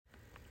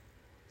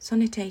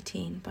Sonnet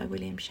 18 by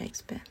William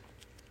Shakespeare.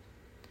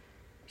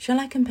 Shall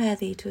I compare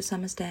thee to a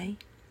summer's day?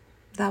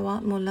 Thou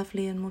art more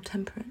lovely and more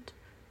temperate.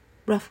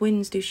 Rough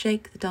winds do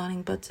shake the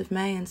darling buds of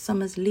May, and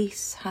summer's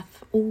lease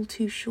hath all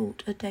too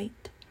short a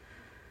date.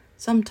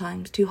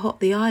 Sometimes too hot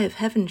the eye of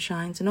heaven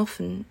shines, and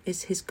often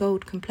is his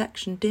gold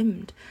complexion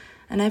dimmed,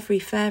 and every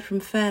fair from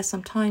fair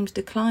sometimes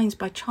declines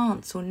by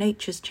chance or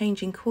nature's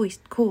changing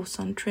course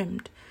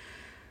untrimmed.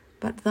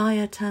 But thy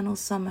eternal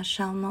summer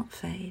shall not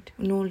fade,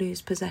 nor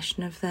lose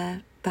possession of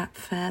that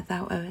fair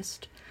thou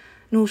owest,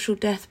 nor shall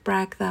death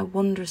brag thou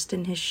wanderest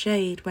in his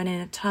shade, when in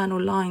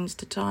eternal lines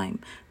to time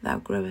thou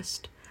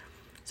growest.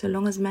 So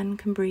long as men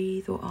can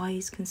breathe or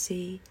eyes can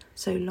see,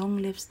 so long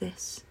lives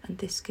this, and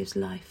this gives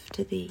life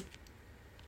to thee.